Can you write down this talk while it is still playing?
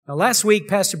Now, last week,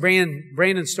 Pastor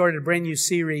Brandon started a brand new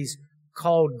series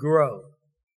called Grow.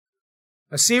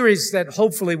 A series that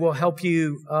hopefully will help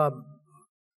you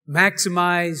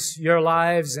maximize your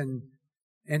lives and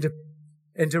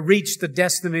to reach the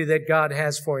destiny that God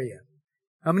has for you.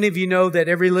 How many of you know that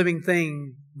every living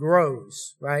thing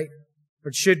grows, right? Or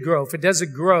it should grow. If it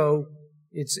doesn't grow,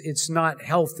 it's not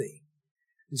healthy.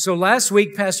 And so last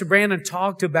week, Pastor Brandon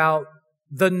talked about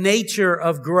the nature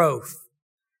of growth.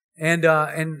 And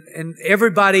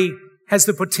everybody has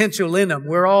the potential in them.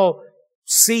 We're all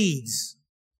seeds,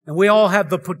 and we all have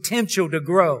the potential to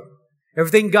grow.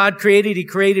 Everything God created, He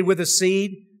created with a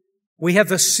seed. We have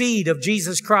the seed of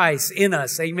Jesus Christ in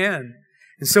us. Amen.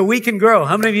 And so we can grow.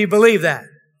 How many of you believe that?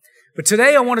 But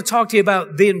today I want to talk to you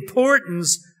about the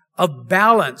importance of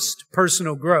balanced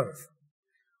personal growth.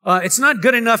 It's not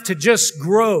good enough to just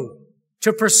grow,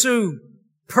 to pursue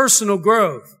personal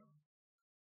growth.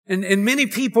 And many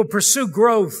people pursue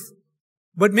growth,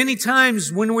 but many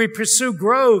times when we pursue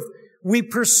growth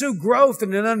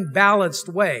in an unbalanced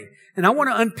way. And I want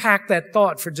to unpack that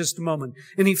thought for just a moment.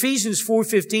 In Ephesians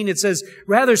 4:15, it says,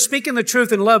 rather, speaking the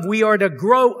truth in love, we are to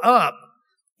grow up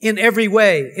in every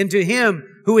way into Him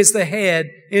who is the head,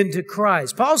 into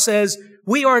Christ. Paul says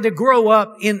we are to grow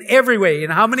up in every way.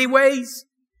 In how many ways?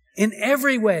 In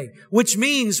every way, which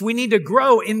means we need to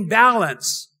grow in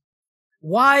balance.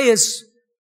 Why is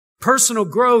personal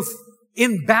growth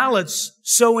in balance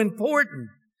so important?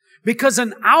 Because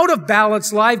an out of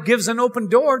balance life gives an open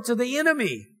door to the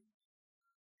enemy.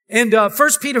 And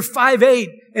 1 Peter 5:8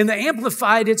 in the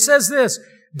Amplified, it says this,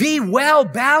 be well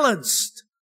balanced,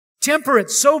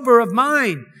 temperate, sober of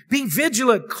mind, be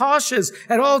vigilant, cautious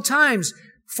at all times,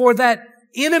 for that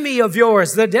enemy of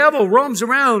yours, the devil, roams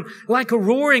around like a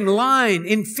roaring lion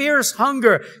in fierce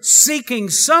hunger, seeking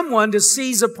someone to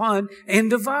seize upon and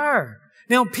devour.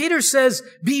 Now, Peter says,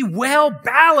 be well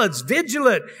balanced,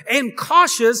 vigilant, and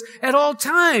cautious at all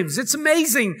times. It's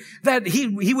amazing that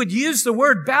he would use the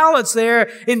word balance there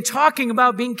in talking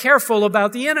about being careful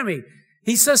about the enemy.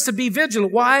 He says to be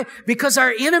vigilant. Why? Because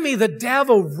our enemy, the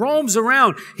devil, roams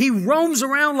around. He roams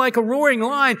around like a roaring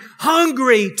lion,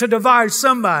 hungry to devour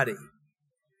somebody.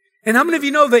 And how many of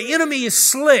you know the enemy is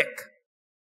slick?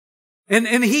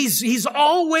 And he's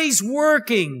always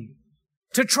working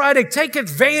to try to take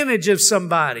advantage of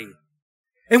somebody.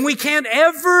 And we can't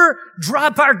ever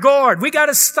drop our guard. We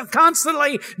got to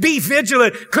constantly be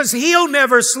vigilant because he'll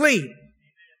never sleep.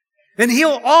 And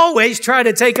he'll always try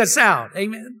to take us out.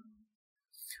 Amen.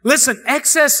 Listen,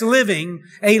 excess living,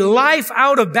 a life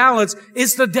out of balance,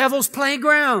 is the devil's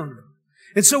playground.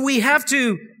 And so we have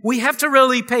to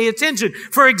really pay attention.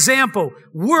 For example,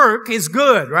 work is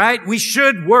good, right? We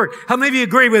should work. How many of you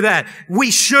agree with that?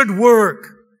 We should work.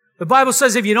 The Bible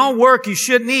says if you don't work, you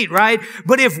shouldn't eat, right?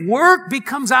 But if work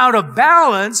becomes out of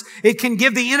balance, it can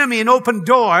give the enemy an open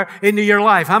door into your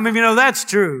life. How many of you know that's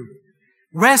true?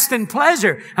 Rest and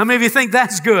pleasure. How many of you think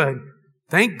that's good?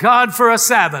 Thank God for a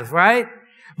Sabbath, right?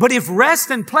 But if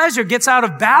rest and pleasure gets out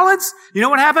of balance, you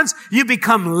know what happens? You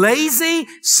become lazy,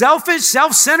 selfish,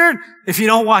 self-centered if you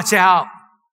don't watch out.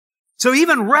 So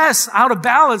even rest out of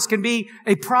balance can be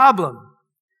a problem.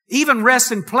 Even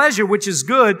rest and pleasure, which is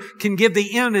good, can give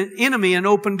the enemy an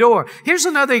open door. Here's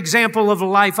another example of a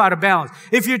life out of balance.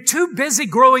 If you're too busy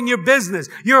growing your business,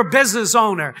 you're a business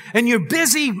owner, and you're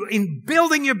busy in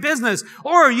building your business,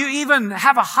 or you even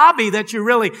have a hobby that you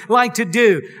really like to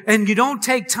do, and you don't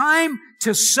take time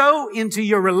to sow into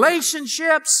your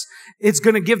relationships, it's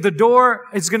going to give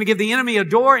the enemy a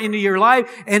door into your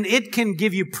life, and it can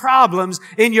give you problems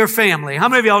in your family. How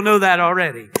many of y'all know that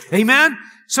already? Amen?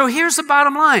 So here's the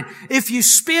bottom line. If you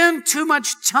spend too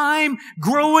much time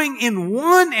growing in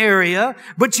one area,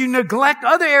 but you neglect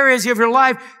other areas of your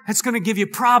life, that's going to give you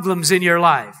problems in your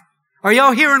life. Are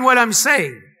y'all hearing what I'm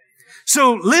saying?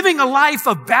 So living a life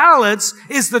of balance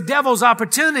is the devil's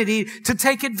opportunity to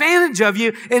take advantage of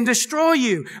you and destroy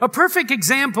you. A perfect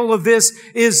example of this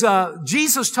is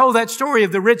Jesus told that story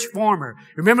of the rich farmer.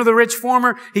 Remember the rich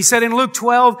farmer? He said in Luke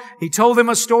 12, he told them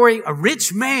a story. A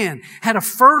rich man had a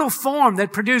fertile farm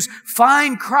that produced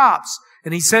fine crops.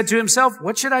 And he said to himself,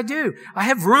 what should I do? I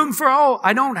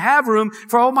don't have room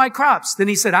for all my crops. Then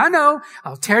he said, I know,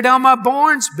 I'll tear down my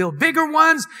barns, build bigger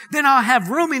ones. Then I'll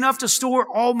have room enough to store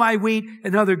all my wheat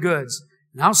and other goods.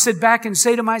 And I'll sit back and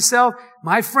say to myself,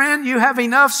 my friend, you have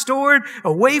enough stored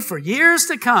away for years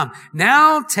to come.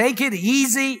 Now take it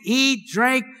easy, eat,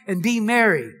 drink, and be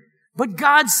merry. But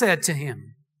God said to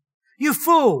him, you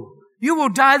fool, you will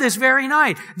die this very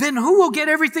night. Then who will get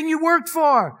everything you worked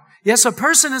for? Yes, a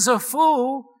person is a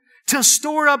fool to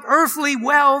store up earthly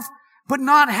wealth, but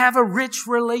not have a rich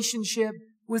relationship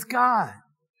with God.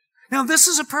 Now, this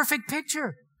is a perfect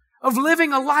picture of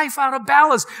living a life out of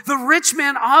balance. The rich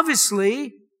man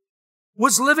obviously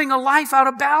was living a life out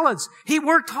of balance. He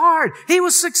worked hard. He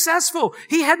was successful.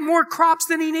 He had more crops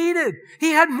than he needed.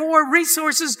 He had more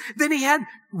resources than he had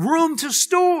room to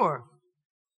store.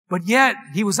 But yet,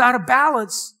 he was out of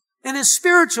balance in his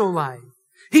spiritual life.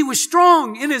 He was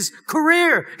strong in his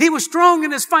career. He was strong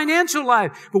in his financial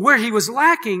life. But where he was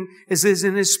lacking is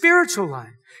in his spiritual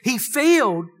life. He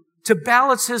failed to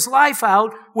balance his life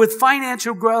out with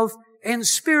financial growth and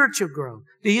spiritual growth.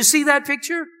 Do you see that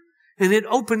picture? And it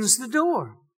opens the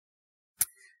door.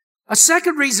 A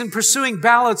second reason pursuing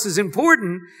balance is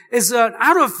important is that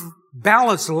out of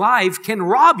balanced life can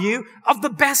rob you of the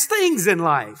best things in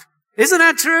life. Isn't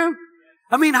that true?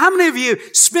 I mean, how many of you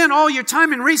spend all your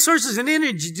time and resources and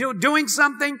energy doing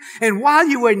something, and while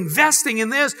you were investing in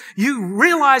this, you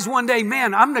realize one day,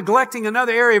 man, I'm neglecting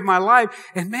another area of my life,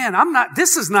 and man,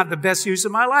 this is not the best use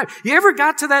of my life. You ever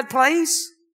got to that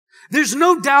place? There's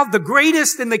no doubt the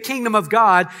greatest in the kingdom of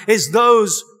God is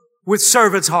those with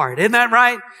servant's heart. Isn't that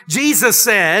right? Jesus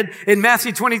said in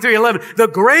Matthew 23:11, the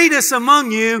greatest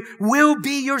among you will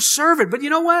be your servant. But you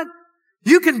know what?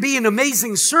 You can be an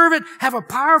amazing servant, have a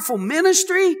powerful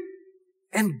ministry,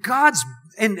 and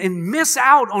miss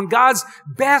out on God's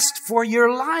best for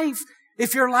your life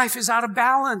if your life is out of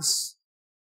balance.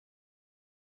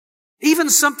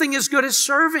 Even something as good as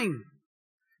serving.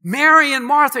 Mary and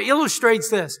Martha illustrates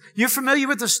this. You're familiar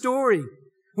with the story.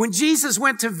 When Jesus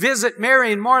went to visit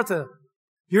Mary and Martha,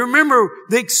 you remember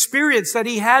the experience that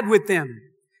he had with them.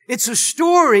 It's a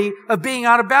story of being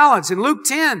out of balance. In Luke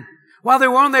 10, while they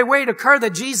were on their way, it occurred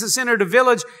that Jesus entered a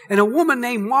village, and a woman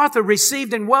named Martha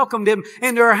received and welcomed him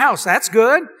into her house. That's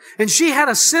good. And she had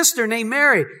a sister named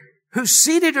Mary, who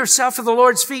seated herself at the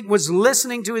Lord's feet, was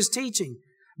listening to his teaching.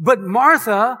 But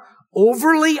Martha,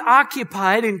 overly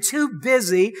occupied and too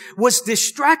busy, was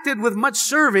distracted with much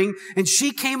serving, and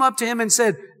she came up to him and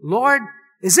said, Lord,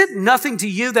 is it nothing to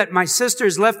you that my sister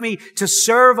has left me to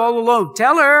serve all alone?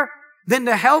 Tell her then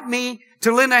to help me,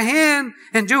 to lend a hand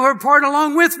and do her part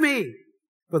along with me.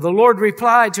 But the Lord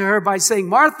replied to her by saying,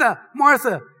 Martha,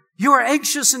 Martha, you are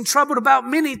anxious and troubled about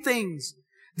many things.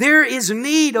 There is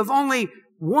need of only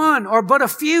one or but a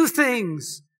few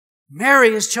things.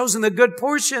 Mary has chosen the good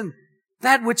portion,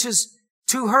 that which is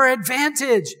to her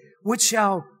advantage, which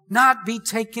shall not be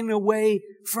taken away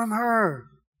from her.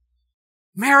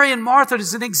 Mary and Martha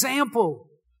is an example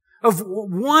of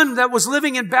one that was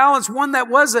living in balance, one that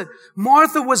wasn't.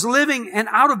 Martha was living an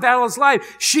out of balance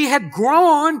life. She had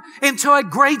grown into a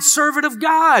great servant of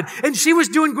God, and she was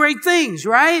doing great things,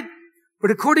 right?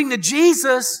 But according to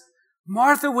Jesus,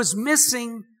 Martha was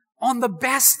missing on the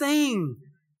best thing.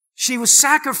 She was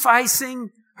sacrificing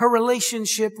her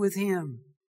relationship with him.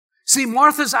 See,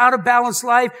 Martha's out of balance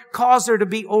life caused her to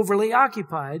be overly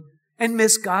occupied and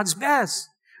miss God's best.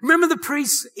 Remember the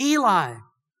priest Eli?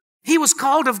 He was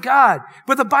called of God,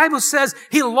 but the Bible says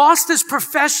he lost his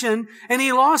profession and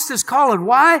he lost his calling.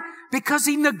 Why? Because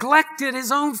he neglected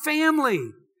his own family.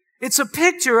 It's a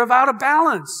picture of out of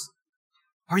balance.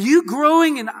 Are you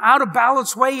growing in out of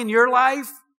balance way in your life?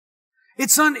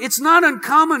 It's not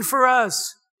uncommon for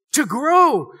us to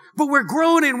grow, but we're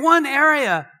growing in one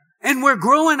area and we're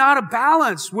growing out of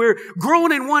balance. We're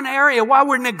growing in one area while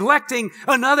we're neglecting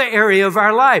another area of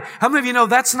our life. How many of you know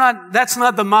that's not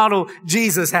the model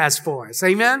Jesus has for us?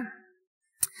 Amen?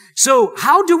 So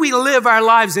how do we live our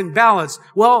lives in balance?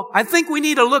 Well, I think we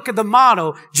need to look at the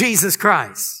model, Jesus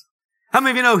Christ. How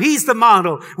many of you know he's the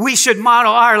model we should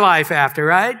model our life after,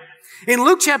 right? In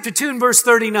Luke chapter 2 and verse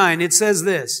 39, it says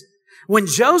this, when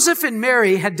Joseph and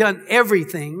Mary had done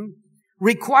everything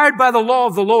required by the law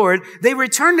of the Lord, they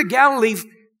returned to Galilee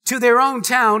to their own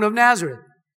town of Nazareth.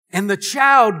 And the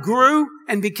child grew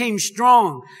and became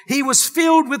strong. He was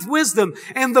filled with wisdom,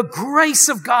 and the grace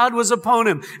of God was upon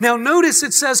him. Now notice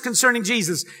it says concerning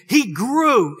Jesus, he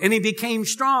grew and he became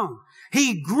strong.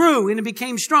 He grew and he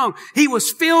became strong. He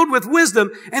was filled with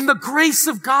wisdom, and the grace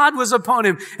of God was upon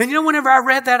him. And you know, whenever I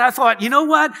read that, I thought, you know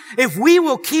what? If we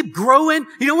will keep growing,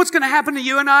 you know what's going to happen to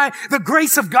you and I? The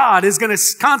grace of God is going to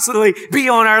constantly be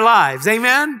on our lives.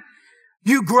 Amen?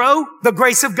 You grow, the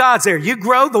grace of God's there. You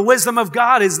grow, the wisdom of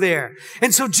God is there.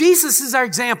 And so Jesus is our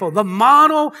example, the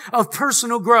model of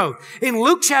personal growth. In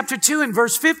Luke chapter 2 and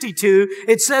verse 52,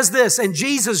 it says this, and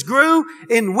Jesus grew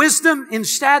in wisdom, in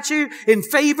stature, in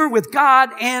favor with God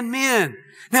and men.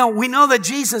 Now, we know that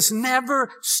Jesus never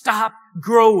stopped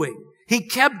growing. He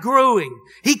kept growing.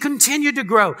 He continued to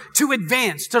grow, to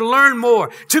advance, to learn more,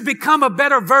 to become a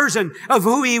better version of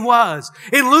who he was.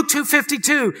 In Luke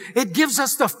 2:52, it gives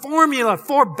us the formula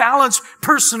for balanced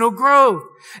personal growth.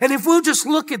 And if we'll just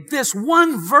look at this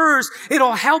one verse,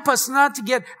 it'll help us not to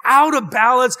get out of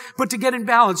balance, but to get in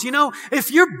balance. You know,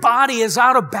 if your body is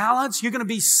out of balance, you're going to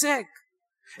be sick.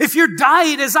 If your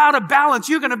diet is out of balance,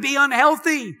 you're going to be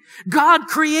unhealthy. God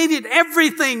created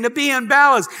everything to be in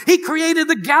balance. He created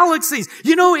the galaxies.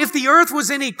 You know, if the earth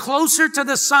was any closer to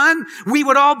the sun, we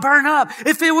would all burn up.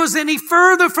 If it was any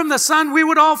further from the sun, we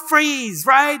would all freeze,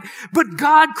 right? But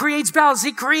God creates balance.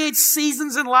 He creates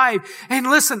seasons in life. And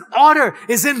listen, order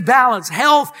is in balance.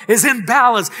 Health is in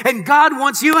balance. And God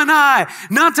wants you and I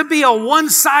not to be a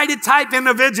one-sided type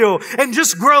individual and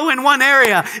just grow in one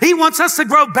area. He wants us to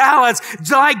grow balance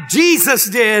like Jesus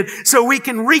did, so we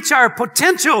can reach our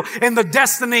potential in the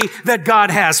destiny that God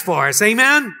has for us.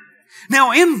 Amen?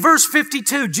 Now, in verse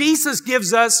 52, Jesus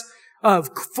gives us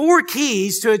 4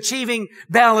 keys to achieving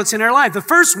balance in our life. The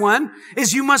first one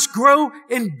is you must grow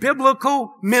in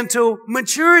biblical mental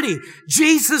maturity.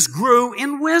 Jesus grew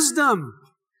in wisdom.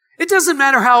 It doesn't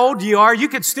matter how old you are, you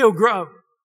could still grow.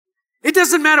 It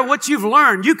doesn't matter what you've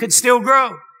learned, you could still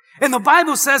grow. And the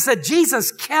Bible says that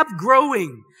Jesus kept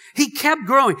growing. He kept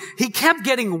growing. He kept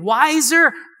getting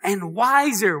wiser and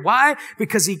wiser. Why?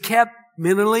 Because he kept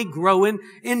mentally growing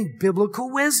in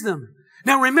biblical wisdom.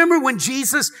 Now remember when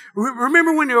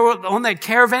they were on that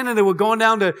caravan and they were going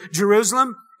down to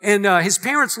Jerusalem and his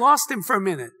parents lost him for a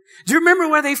minute. Do you remember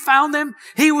where they found him?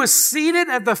 He was seated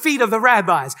at the feet of the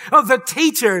rabbis, of the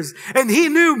teachers, and he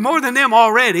knew more than them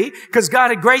already because God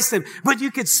had graced him. But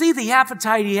you could see the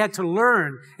appetite he had to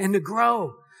learn and to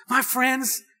grow. My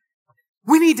friends,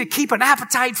 we need to keep an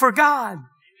appetite for God.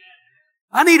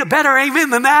 I need a better amen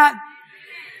than that.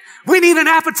 We need an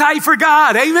appetite for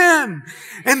God. Amen.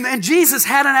 And Jesus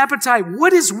had an appetite.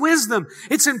 What is wisdom?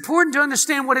 It's important to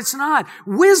understand what it's not.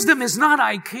 Wisdom is not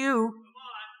IQ.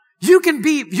 You can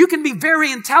be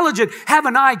very intelligent, have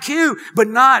an IQ, but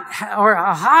not, or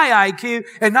a high IQ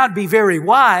and not be very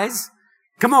wise.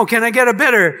 Come on, can I get a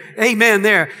better amen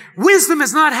there? Wisdom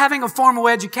is not having a formal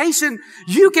education.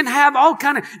 You can have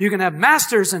you can have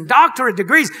masters and doctorate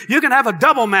degrees. You can have a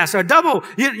double master,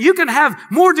 you can have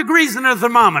more degrees than a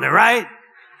thermometer, right?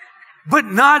 But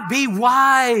not be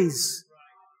wise,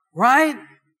 right?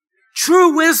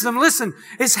 True wisdom, listen,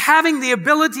 is having the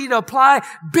ability to apply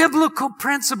biblical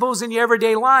principles in your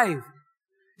everyday life.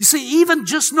 You see, even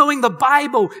just knowing the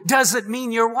Bible doesn't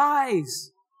mean you're wise.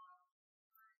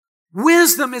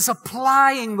 Wisdom is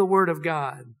applying the Word of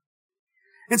God.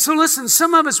 And so listen,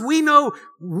 some of us, we know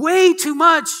way too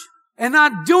much and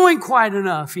not doing quite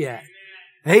enough yet.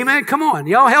 Amen. Come on.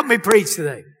 Y'all help me preach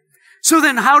today. So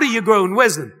then how do you grow in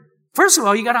wisdom? First of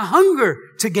all, you got to hunger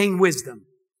to gain wisdom.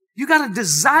 You got to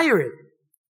desire it.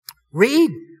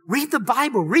 Read the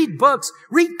Bible, read books,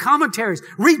 read commentaries,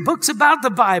 read books about the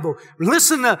Bible,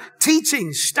 listen to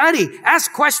teaching, study,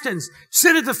 ask questions,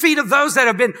 sit at the feet of those that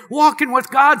have been walking with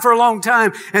God for a long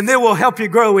time, and they will help you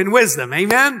grow in wisdom.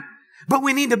 Amen? But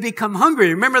we need to become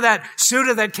hungry. Remember that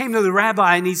student that came to the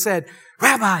rabbi and he said,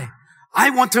 "Rabbi, I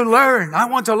want to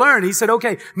learn. He said,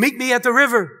 "Okay, meet me at the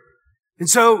river." And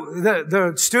so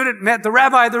the student met the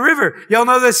rabbi at the river. Y'all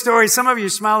know this story. Some of you are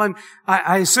smiling.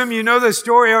 I assume you know this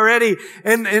story already.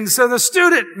 And so the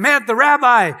student met the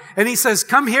rabbi and he says,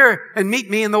 "Come here and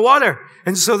meet me in the water."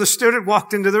 And so the student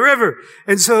walked into the river.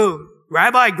 And so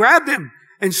rabbi grabbed him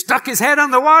and stuck his head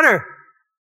on the water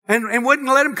and wouldn't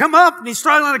let him come up. And he's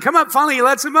struggling to come up. Finally, he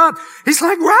lets him up. He's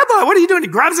like, "Rabbi, what are you doing?" He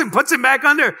grabs him, puts him back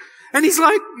under. And he's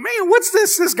like, "Man, what's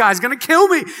this? This guy's going to kill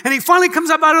me." And he finally comes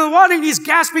up out of the water and he's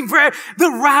gasping for air. The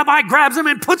rabbi grabs him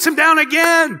and puts him down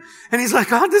again. And he's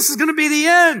like, "Oh, this is going to be the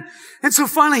end." And so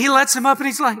finally he lets him up and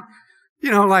he's like,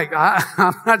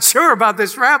 I'm not sure about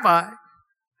this, rabbi.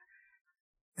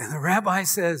 And the rabbi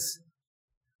says,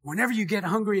 whenever you get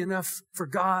hungry enough for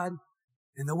God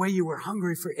and the way you were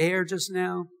hungry for air just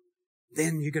now,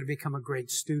 then you're going to become a great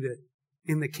student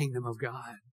in the kingdom of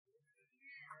God.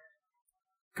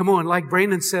 Come on, like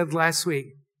Brandon said last week,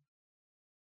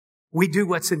 we do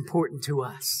what's important to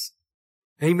us.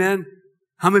 Amen?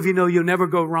 How many of you know you'll never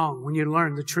go wrong when you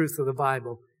learn the truth of the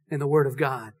Bible and the Word of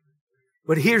God?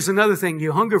 But here's another thing.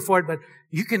 You hunger for it, but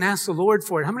you can ask the Lord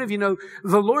for it. How many of you know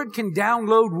the Lord can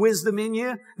download wisdom in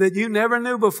you that you never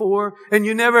knew before and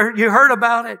you heard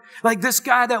about it? Like this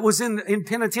guy that was in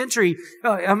penitentiary.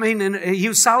 He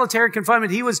was solitary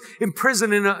confinement. He was in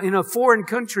prison in a foreign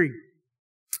country.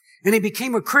 And he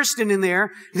became a Christian in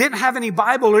there. He didn't have any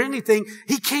Bible or anything.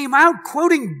 He came out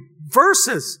quoting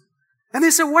verses. And they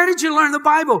said, "Where did you learn the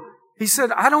Bible?" He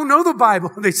said, I don't know the Bible.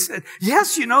 They said,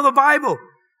 yes, you know the Bible.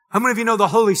 How many of you know the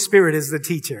Holy Spirit is the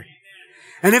teacher?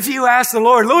 And if you ask the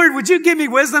Lord, Lord, would you give me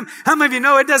wisdom? How many of you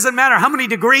know it doesn't matter how many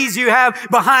degrees you have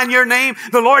behind your name?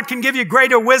 The Lord can give you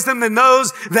greater wisdom than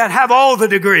those that have all the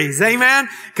degrees. Amen?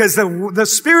 Because the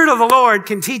Spirit of the Lord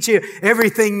can teach you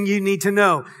everything you need to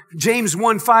know. James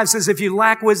 1:5 says, if you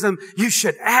lack wisdom, you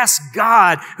should ask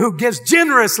God, who gives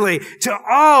generously to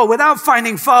all without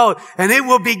finding fault, and it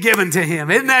will be given to him.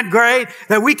 Isn't that great?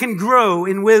 That we can grow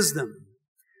in wisdom.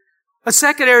 A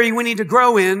second area we need to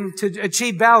grow in to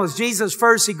achieve balance. Jesus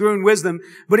first, he grew in wisdom.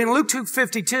 But in Luke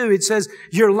 2:52, it says,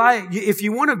 your life, if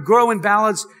you want to grow in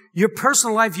balance, your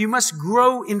personal life, you must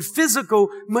grow in physical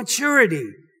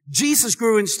maturity. Jesus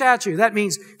grew in stature. That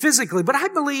means physically. But I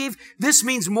believe this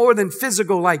means more than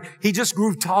physical, like he just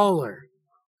grew taller.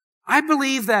 I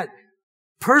believe that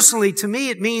personally, to me,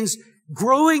 it means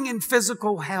growing in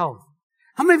physical health.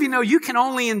 How many of you know you can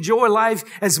only enjoy life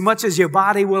as much as your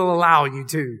body will allow you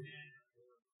to?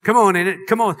 Come on,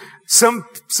 come on. Some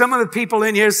of the people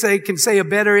in here can say a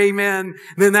better amen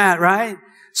than that, right?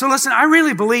 So listen, I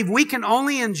really believe we can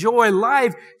only enjoy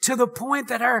life to the point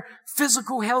that our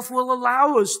physical health will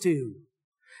allow us to.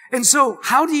 And so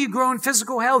how do you grow in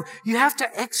physical health? You have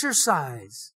to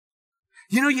exercise.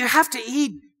 You know, you have to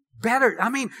eat better. I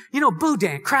mean, you know,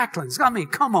 boudin, cracklings. I mean,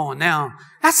 come on now.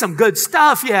 That's some good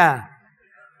stuff, yeah.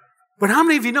 But how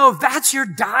many of you know if that's your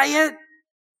diet,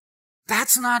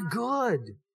 that's not good?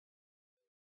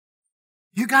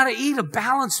 You got to eat a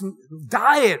balanced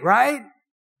diet, right?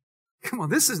 Come on,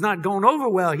 this is not going over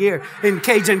well here in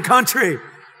Cajun country.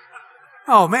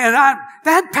 Oh man,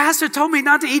 that pastor told me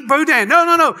not to eat boudin.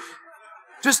 No.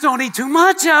 Just don't eat too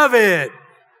much of it,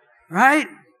 right?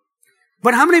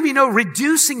 But how many of you know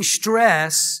reducing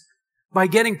stress by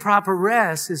getting proper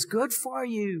rest is good for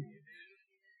you?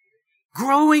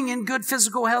 Growing in good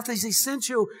physical health is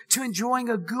essential to enjoying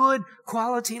a good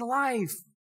quality life.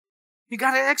 You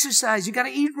got to exercise. You got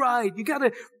to eat right. You got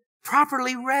to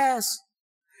properly rest.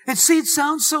 And see, it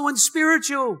sounds so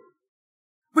unspiritual.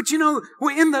 But you know,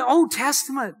 in the Old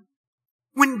Testament,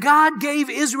 when God gave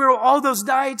Israel all those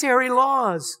dietary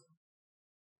laws,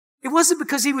 it wasn't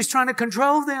because he was trying to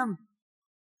control them.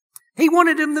 He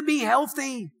wanted them to be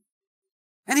healthy.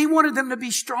 And he wanted them to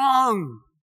be strong.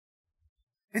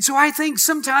 And so I think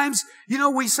sometimes, you know,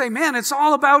 we say, man, it's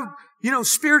all about, you know,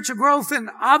 spiritual growth. And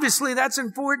obviously that's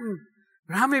important.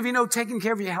 But how many of you know taking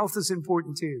care of your health is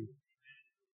important too?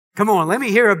 Come on, let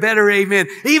me hear a better amen.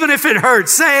 Even if it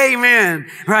hurts, say amen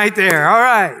right there. All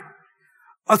right.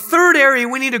 A third area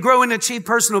we need to grow and achieve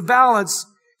personal balance.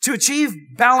 To achieve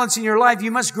balance in your life,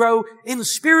 you must grow in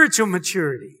spiritual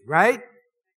maturity, right?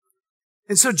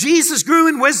 And so Jesus grew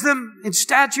in wisdom, in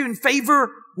stature, in favor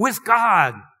with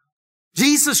God.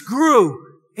 Jesus grew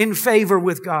in favor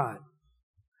with God.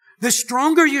 The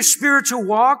stronger your spiritual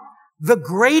walk, the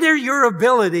greater your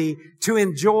ability to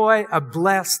enjoy a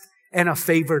blessed and a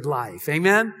favored life.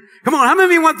 Amen? Come on, how many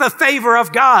of you want the favor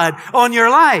of God on your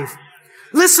life?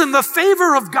 Listen, the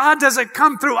favor of God doesn't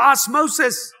come through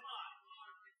osmosis.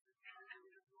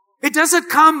 It doesn't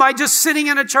come by just sitting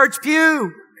in a church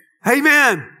pew.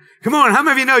 Amen. Come on, how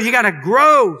many of you know you got to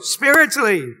grow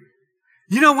spiritually?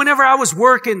 You know, whenever I was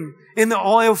working in the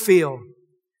oil field,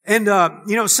 and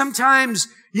you know, sometimes,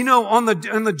 you know, on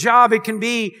the job it can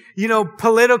be, you know,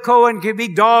 political and can be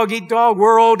dog eat dog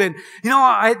world. And you know,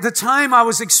 at the time I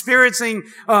was experiencing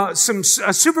a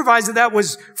supervisor that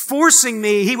was forcing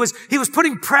me. He was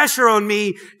putting pressure on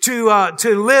me to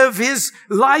live his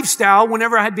lifestyle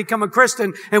whenever I had become a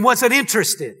Christian and wasn't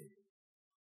interested.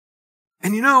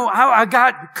 And you know, I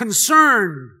got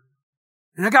concerned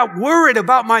and I got worried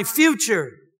about my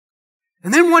future.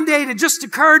 And then one day it just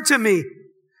occurred to me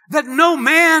that no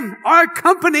man or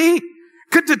company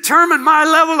could determine my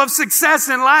level of success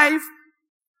in life.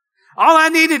 All I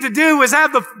needed to do was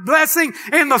have the blessing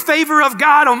and the favor of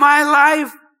God on my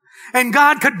life. And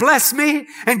God could bless me,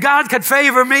 and God could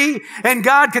favor me, and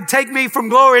God could take me from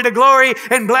glory to glory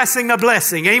and blessing to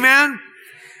blessing. Amen?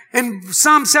 In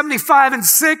Psalm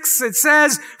 75:6, it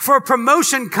says, for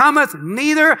promotion cometh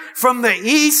neither from the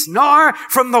east, nor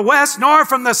from the west, nor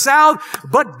from the south,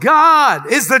 but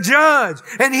God is the judge.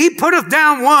 And he putteth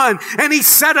down one, and he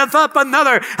setteth up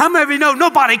another. How many of you know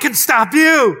nobody can stop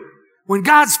you when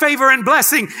God's favor and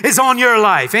blessing is on your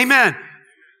life? Amen.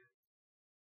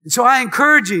 And so I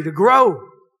encourage you to grow.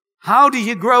 How do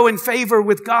you grow in favor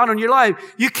with God in your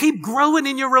life? You keep growing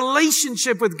in your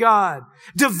relationship with God,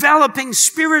 developing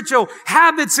spiritual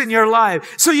habits in your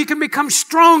life so you can become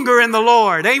stronger in the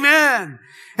Lord. Amen.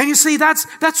 And you see, that's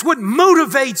what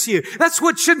motivates you. That's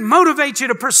what should motivate you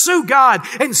to pursue God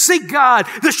and seek God.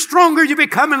 The stronger you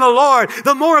become in the Lord,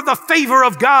 the more of the favor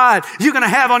of God you're going to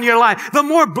have on your life. The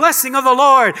more blessing of the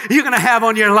Lord you're going to have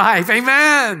on your life.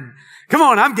 Amen. Come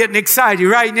on, I'm getting excited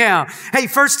right now. Hey,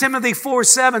 1 Timothy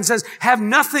 4:7 says, have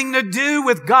nothing to do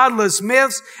with godless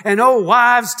myths and old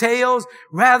wives' tales.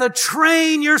 Rather,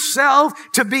 train yourself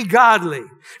to be godly.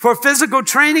 For physical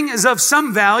training is of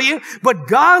some value, but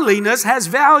godliness has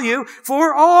value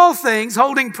for all things,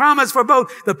 holding promise for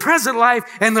both the present life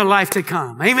and the life to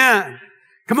come. Amen.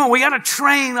 Come on, we got to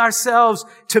train ourselves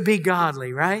to be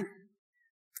godly, right?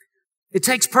 It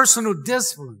takes personal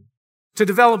discipline to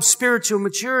develop spiritual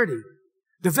maturity.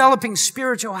 Developing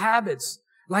spiritual habits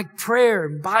like prayer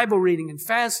and Bible reading and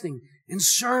fasting and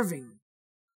serving.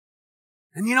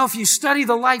 And you know, if you study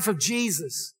the life of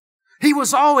Jesus, He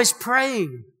was always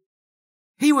praying.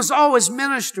 He was always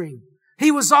ministering.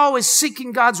 He was always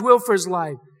seeking God's will for His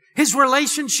life. His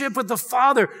relationship with the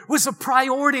Father was a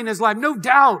priority in His life, no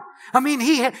doubt. I mean,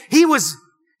 he was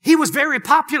very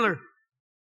popular.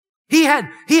 He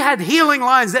had healing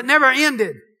lines that never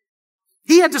ended.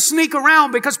 He had to sneak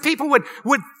around because people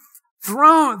would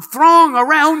throng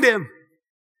around Him.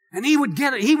 And he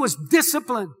was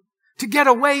disciplined to get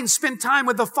away and spend time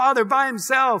with the Father by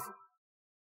Himself.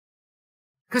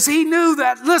 Because He knew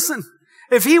that, listen,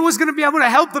 if He was going to be able to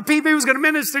help the people He was going to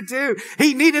minister to,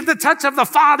 He needed the touch of the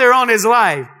Father on His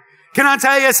life. Can I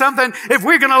tell you something? If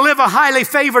we're going to live a highly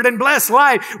favored and blessed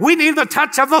life, we need the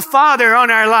touch of the Father on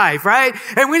our life, right?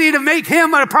 And we need to make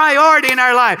Him a priority in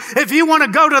our life. If you want to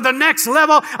go to the next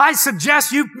level, I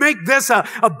suggest you make this a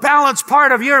balanced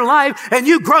part of your life and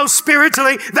you grow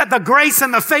spiritually, that the grace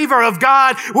and the favor of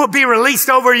God will be released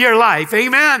over your life.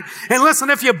 Amen. And listen,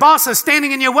 if your boss is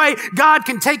standing in your way, God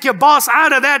can take your boss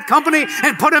out of that company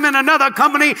and put him in another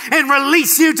company and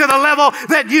release you to the level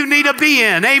that you need to be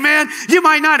in. Amen. You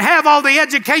might not have all the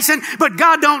education, but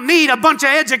God don't need a bunch of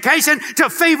education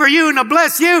to favor you and to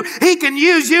bless you. He can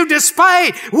use you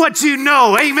despite what you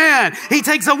know. Amen. He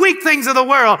takes the weak things of the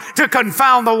world to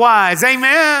confound the wise.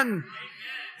 Amen.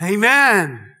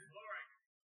 Amen.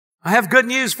 I have good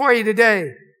news for you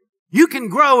today. You can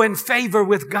grow in favor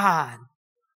with God.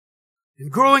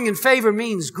 And growing in favor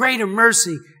means greater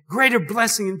mercy, greater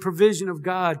blessing and provision of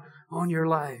God on your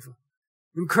life.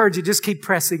 I encourage you, just keep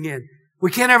pressing in. We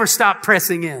can't ever stop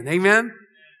pressing in. Amen?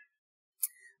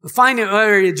 The final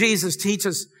area Jesus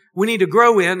teaches we need to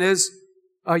grow in is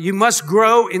you must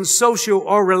grow in social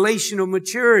or relational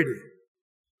maturity.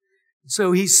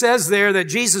 So He says there that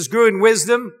Jesus grew in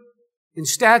wisdom, in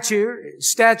stature,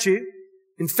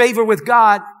 in favor with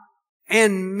God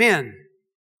and men.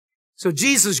 So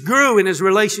Jesus grew in His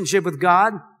relationship with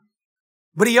God,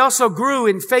 but He also grew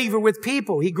in favor with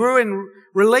people. He grew in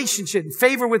relationship, in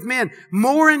favor with men.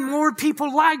 More and more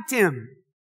people liked Him.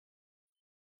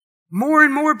 More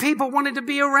and more people wanted to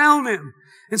be around Him.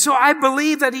 And so I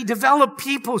believe that He developed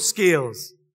people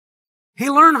skills. He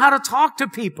learned how to talk to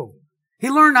people. He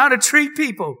learned how to treat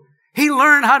people. He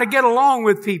learned how to get along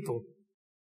with people.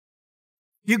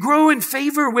 You grow in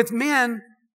favor with men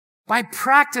by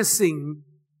practicing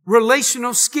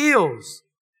relational skills,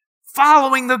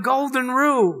 following the golden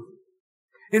rule.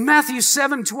 In Matthew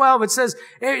 7:12, it says,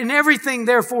 in everything,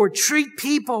 therefore, treat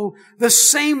people the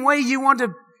same way you want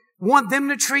them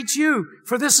to treat you.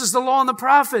 For this is the law and the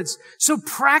prophets. So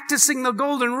practicing the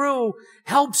golden rule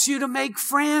helps you to make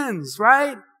friends,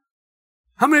 right?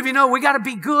 How many of you know we got to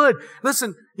be good?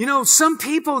 Listen, you know, some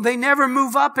people, they never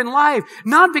move up in life.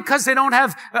 Not because they don't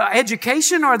have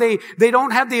education or they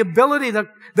don't have the ability,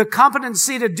 the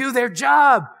competency to do their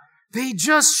job. They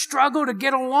just struggle to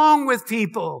get along with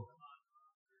people.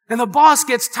 And the boss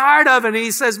gets tired of it and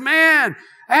he says, man,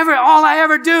 all I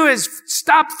ever do is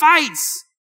stop fights.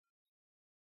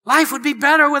 Life would be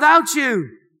better without you.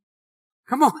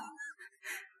 Come on.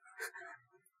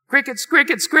 Crickets,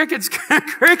 crickets, crickets,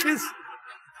 crickets.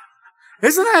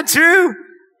 Isn't that true?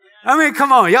 I mean,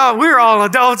 come on, y'all, we're all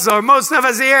adults, or most of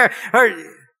us here.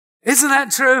 Isn't that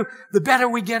true? The better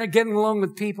we get at getting along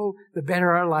with people, the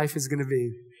better our life is going to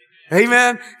be.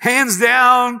 Amen. Hands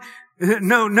down.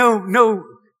 No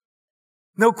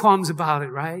qualms about it,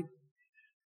 right?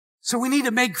 So we need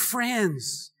to make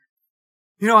friends.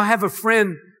 You know, I have a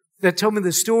friend that told me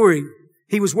the story.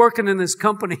 He was working in this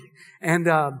company and,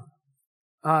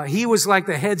 he was like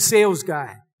the head sales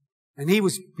guy. And he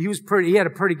had a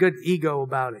pretty good ego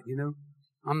about it, you know.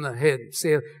 I'm the head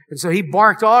sailor. And so he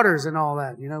barked orders and all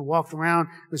that, walked around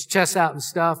with his chest out and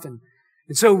stuff. And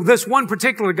so this one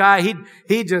particular guy,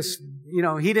 he just,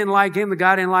 he didn't like him. The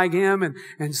guy didn't like him.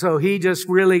 And so he just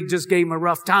really just gave him a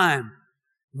rough time.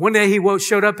 One day he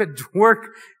showed up at work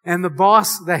and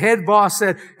the head boss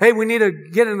said, "Hey, we need to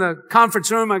get in the conference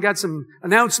room. I got some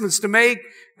announcements to make."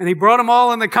 And he brought them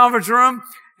all in the conference room.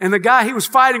 And the guy he was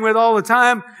fighting with all the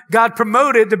time got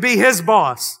promoted to be his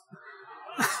boss.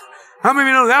 How many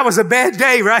of you know that was a bad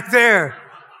day right there?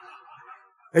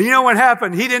 And you know what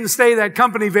happened? He didn't stay at that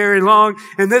company very long,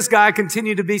 and this guy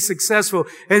continued to be successful.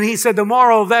 And he said the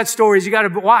moral of that story is you got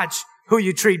to watch who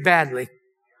you treat badly.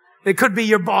 It could be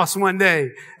your boss one day.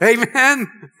 Amen?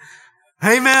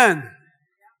 Amen.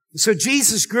 So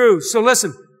Jesus grew. So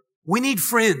listen, we need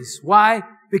friends. Why?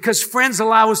 Because friends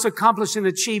allow us to accomplish and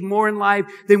achieve more in life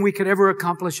than we could ever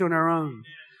accomplish on our own.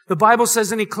 The Bible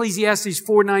says in Ecclesiastes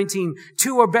 4:19,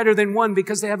 2 are better than one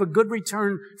because they have a good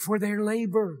return for their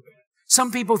labor. Some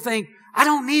people think, I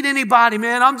don't need anybody,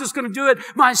 man. I'm just going to do it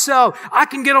myself. I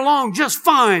can get along just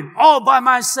fine, all by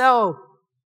myself.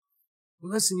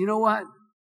 Well, listen, you know what?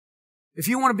 If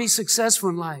you want to be successful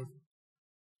in life,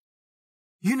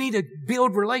 you need to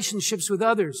build relationships with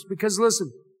others because listen,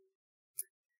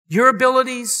 your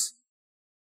abilities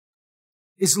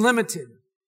is limited.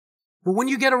 But when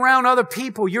you get around other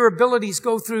people, your abilities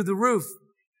go through the roof.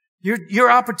 Your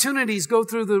opportunities go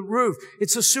through the roof.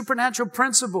 It's a supernatural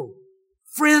principle.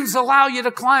 Friends allow you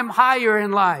to climb higher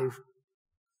in life.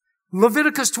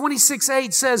 Leviticus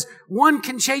 26:8 says, 1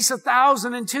 can chase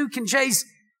 1,000 and 2 can chase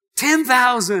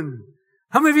 10,000.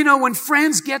 How many of you know when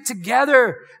friends get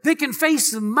together, they can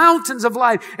face the mountains of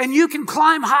life and you can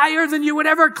climb higher than you would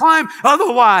ever climb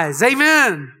otherwise.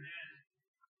 Amen.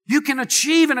 You can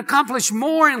achieve and accomplish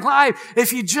more in life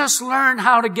if you just learn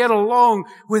how to get along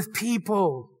with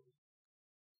people.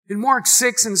 In Mark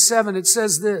 6:7, it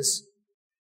says this.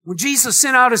 When Jesus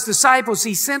sent out his disciples,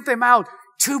 he sent them out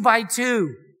 2 by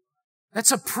 2.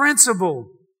 That's a principle.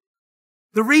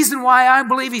 The reason why I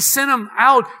believe he sent them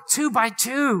out 2 by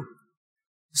 2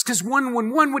 is because when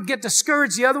one would get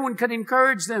discouraged, the other one could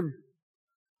encourage them.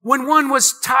 When one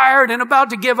was tired and about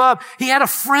to give up, he had a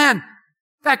friend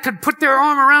that could put their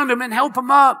arm around him and help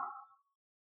him up.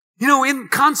 In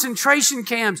concentration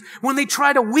camps, when they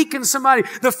try to weaken somebody,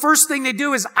 the first thing they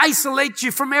do is isolate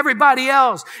you from everybody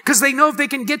else because they know if they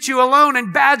can get you alone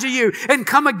and badger you and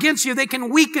come against you, they can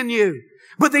weaken you.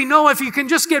 But they know if you can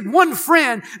just get one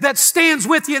friend that stands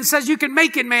with you and says, you can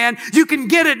make it, man. You can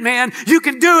get it, man. You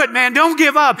can do it, man. Don't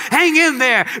give up. Hang in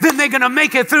there. Then they're going to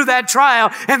make it through that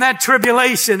trial and that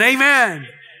tribulation. Amen.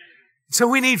 So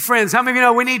we need friends. How many of you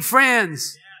know we need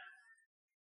friends?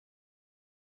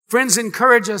 Friends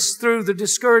encourage us through the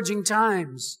discouraging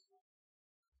times.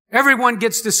 Everyone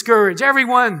gets discouraged.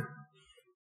 Everyone.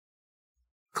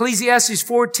 Ecclesiastes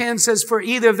 4:10 says, for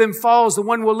either of them falls, the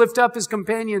one will lift up his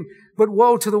companion, but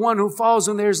woe to the one who falls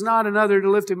when there's not another to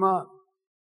lift him up.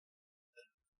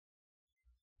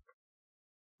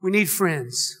 We need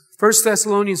friends. 1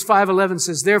 Thessalonians 5:11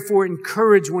 says, therefore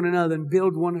encourage one another and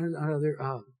build one another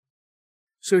up.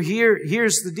 So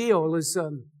here's the deal is,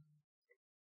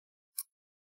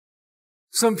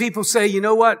 some people say, you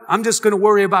know what? I'm just going to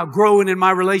worry about growing in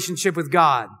my relationship with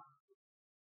God.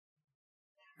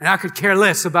 And I could care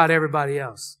less about everybody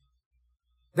else.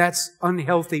 That's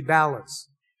unhealthy balance.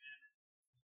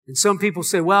 And some people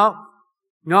say, well,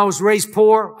 I was raised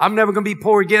poor. I'm never going to be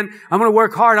poor again. I'm going to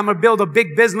work hard. I'm going to build a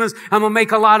big business. I'm going to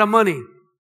make a lot of money.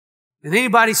 And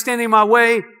anybody standing in my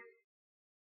way,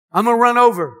 I'm going to run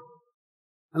over.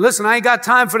 And listen, I ain't got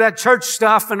time for that church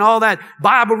stuff and all that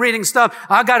Bible reading stuff.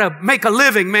 I got to make a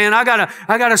living, man. I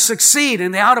got to succeed.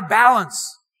 And they're out of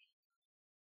balance.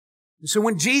 And so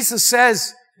when Jesus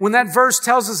says, when that verse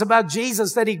tells us about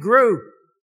Jesus that he grew,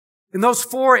 in those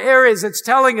 4 areas, it's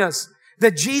telling us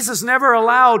that Jesus never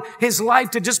allowed his life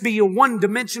to just be a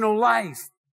one-dimensional life.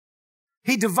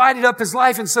 He divided up his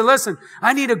life and said, listen,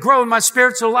 I need to grow in my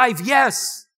spiritual life,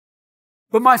 yes.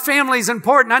 But my family is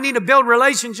important. I need to build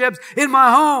relationships in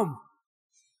my home.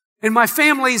 And my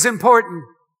family is important.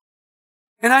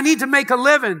 And I need to make a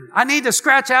living. I need to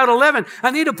scratch out a living. I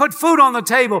need to put food on the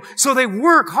table. So they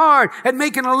work hard at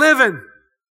making a living.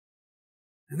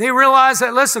 And they realize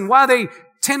that, listen, while they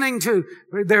tending to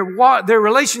their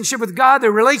relationship with God,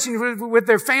 their relationship with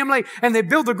their family, and they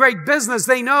build a great business,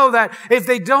 they know that if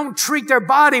they don't treat their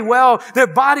body well, their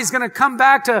body's going to come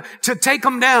back to take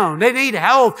them down. They need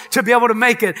health to be able to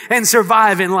make it and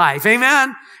survive in life.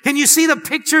 Amen? Can you see the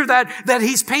picture that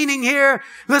he's painting here?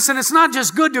 Listen, it's not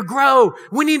just good to grow.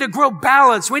 We need to grow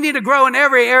balance. We need to grow in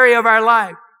every area of our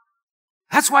life.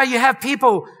 That's why you have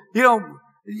people,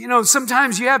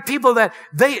 sometimes you have people that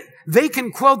they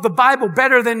can quote the Bible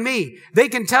better than me. They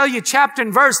can tell you chapter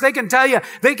and verse. They can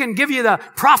give you the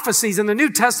prophecies in the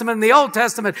New Testament and the Old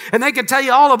Testament. And they can tell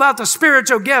you all about the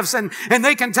spiritual gifts. And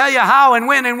they can tell you how and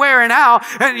when and where and how.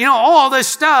 And, all this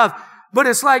stuff. But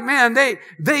it's like, man, they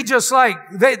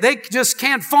just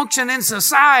can't function in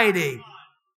society.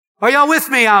 Are y'all with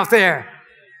me out there?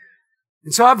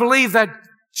 And so I believe that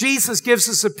Jesus gives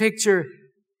us a picture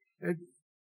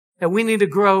that we need to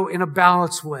grow in a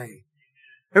balanced way.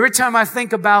 Every time I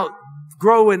think about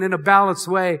growing in a balanced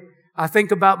way, I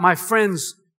think about my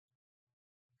friend's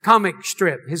comic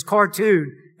strip, his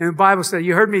cartoon in the Bible study.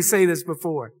 You heard me say this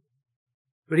before.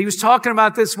 But he was talking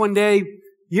about this one day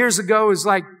years ago. It was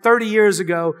like 30 years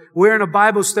ago. We're in a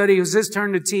Bible study. It was his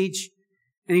turn to teach.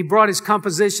 And he brought his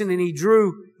composition and he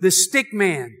drew the stick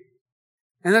man.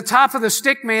 And the top of the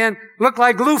stick man looked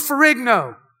like Lou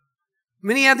Ferrigno. I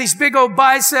mean, he had these big old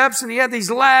biceps and he had these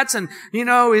lats and,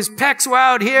 his pecs were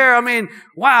out here. I mean,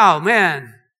 wow,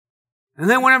 man. And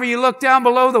then whenever you look down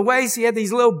below the waist, he had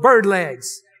these little bird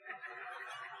legs.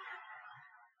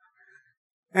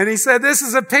 And he said, this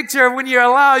is a picture of when you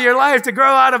allow your life to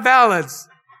grow out of balance.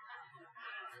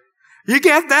 You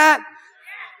get that?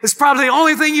 It's probably the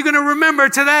only thing you're going to remember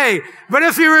today. But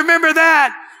if you remember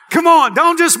that, come on,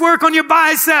 don't just work on your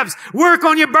biceps. Work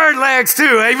on your bird legs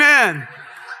too. Amen.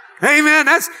 Amen.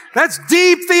 That's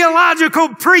deep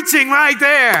theological preaching right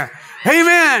there.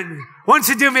 Amen. Why don't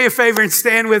you do me a favor and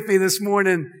stand with me this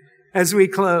morning as we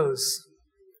close?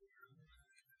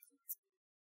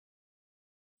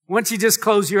 Why don't you just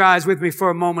close your eyes with me for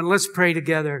a moment? Let's pray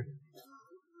together.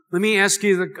 Let me ask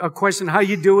you a question. How are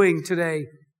you doing today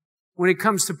when it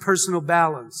comes to personal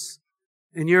balance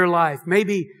in your life?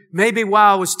 Maybe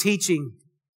while I was teaching,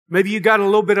 maybe you got a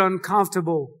little bit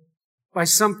uncomfortable by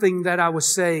something that I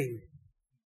was saying.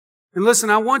 And listen,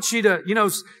 I want you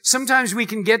to, sometimes we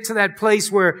can get to that place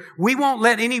where we won't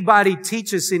let anybody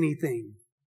teach us anything.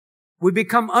 We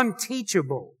become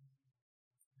unteachable.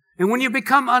 And when you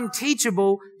become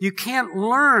unteachable, you can't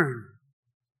learn.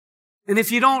 And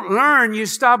if you don't learn, you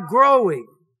stop growing.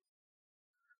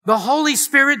 The Holy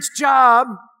Spirit's job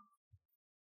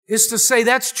is to say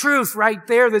that's truth right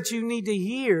there that you need to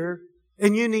hear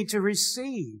and you need to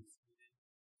receive.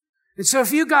 And so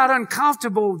if you got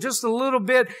uncomfortable just a little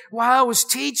bit while I was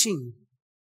teaching,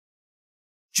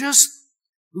 just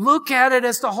look at it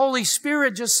as the Holy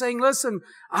Spirit just saying, listen,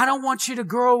 I don't want you to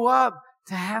grow up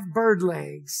to have bird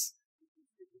legs.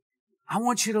 I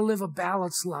want you to live a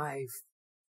balanced life.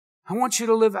 I want you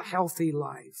to live a healthy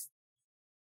life.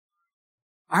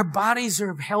 Our bodies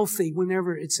are healthy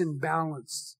whenever it's in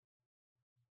balance.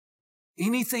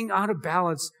 Anything out of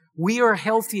balance, we are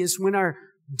healthiest when our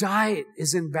diet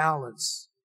is in balance.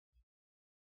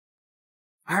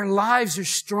 Our lives are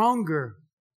stronger.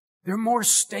 They're more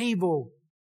stable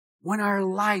when our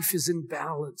life is in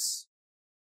balance.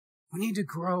 We need to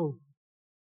grow.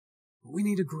 We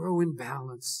need to grow in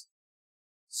balance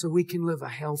so we can live a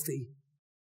healthy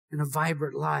and a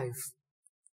vibrant life.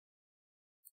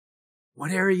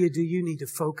 What area do you need to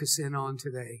focus in on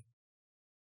today?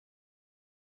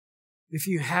 If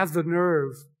you have the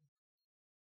nerve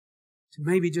to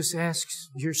maybe just ask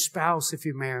your spouse if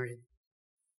you're married.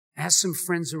 Ask some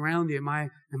friends around you, am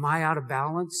I out of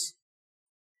balance?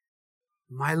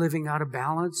 Am I living out of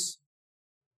balance?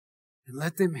 And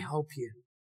let them help you.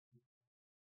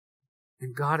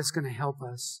 And God is going to help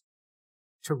us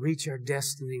to reach our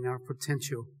destiny and our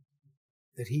potential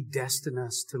that He destined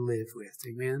us to live with.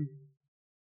 Amen?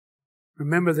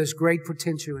 Remember, there's great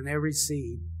potential in every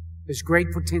seed. There's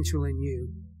great potential in you.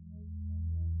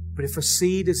 But if a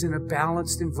seed is in a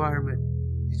balanced environment,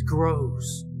 it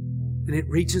grows and it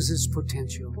reaches its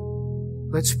potential.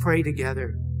 Let's pray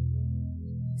together.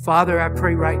 Father, I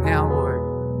pray right now,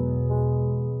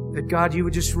 Lord, that God, you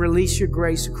would just release your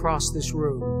grace across this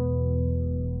room.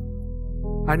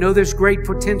 I know there's great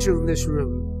potential in this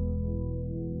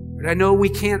room, but I know we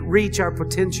can't reach our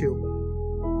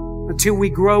potential until we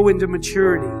grow into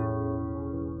maturity.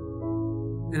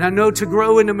 And I know to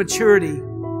grow into maturity,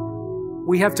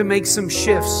 we have to make some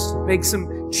shifts, make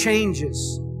some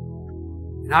changes.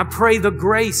 And I pray the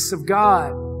grace of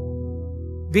God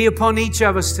be upon each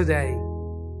of us today.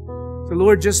 The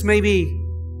Lord just maybe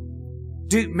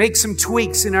make some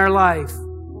tweaks in our life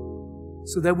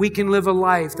so that we can live a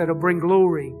life that'll bring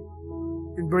glory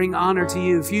and bring honor to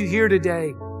you. If you're here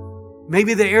today,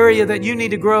 maybe the area that you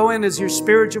need to grow in is your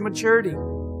spiritual maturity.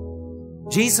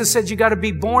 Jesus said you got to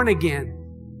be born again.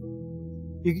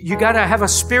 You got to have a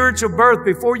spiritual birth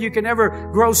before you can ever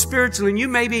grow spiritually. And you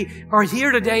maybe are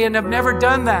here today and have never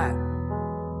done that.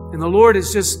 And the Lord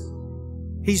is just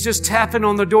He's just tapping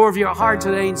on the door of your heart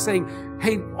today and saying,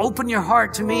 hey, open your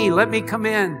heart to me. Let me come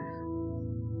in.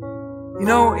 You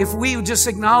know, if we just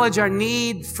acknowledge our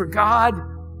need for God,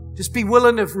 just be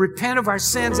willing to repent of our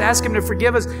sins, ask Him to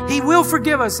forgive us, He will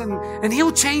forgive us and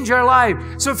He'll change our life.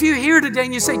 So if you're here today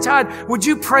and you say, Todd, would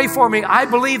you pray for me? I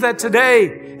believe that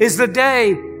today is the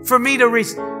day for me to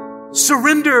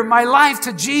surrender my life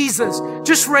to Jesus.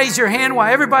 Just raise your hand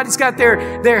while everybody's got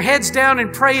their heads down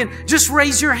and praying. Just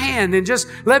raise your hand and just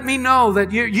let me know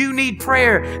that you need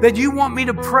prayer, that you want me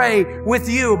to pray with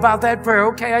you about that prayer.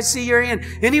 Okay, I see your hand.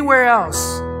 Anywhere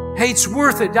else? Hey, it's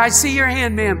worth it. I see your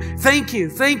hand, ma'am. Thank you.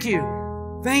 Thank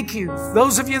you. Thank you.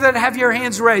 Those of you that have your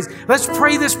hands raised, let's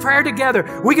pray this prayer together.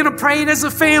 We're going to pray it as a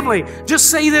family.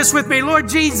 Just say this with me. Lord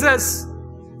Jesus,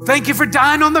 thank you for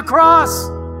dying on the cross.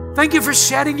 Thank you for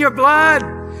shedding your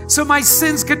blood so my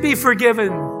sins could be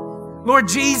forgiven. Lord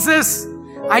Jesus,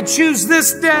 I choose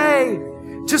this day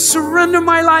to surrender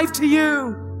my life to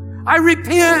you. I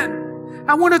repent.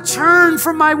 I want to turn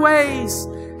from my ways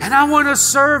and I want to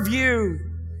serve you.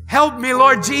 Help me,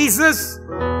 Lord Jesus,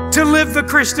 to live the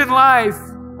Christian life.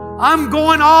 I'm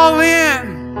going all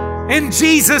in. In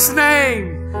Jesus'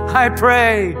 name, I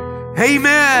pray.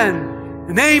 Amen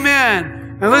and amen.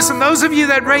 Now listen, those of you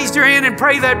that raised your hand and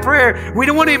prayed that prayer, we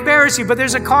don't want to embarrass you, but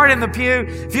there's a card in the pew.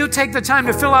 If you'll take the time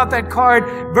to fill out that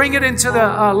card, bring it into the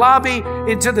lobby,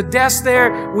 into the desk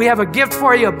there. We have a gift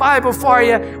for you, a Bible for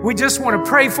you. We just want to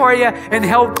pray for you and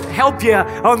help you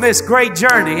on this great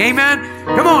journey. Amen?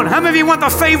 Come on, how many of you want the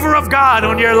favor of God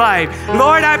on your life?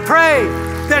 Lord, I pray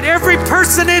that every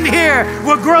person in here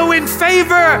will grow in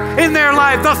favor in their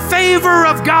life. The favor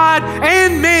of God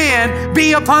and man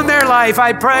be upon their life,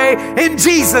 I pray, in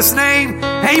Jesus' name.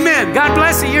 Amen. God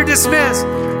bless you. You're dismissed.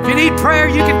 If you need prayer,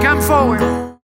 you can come forward.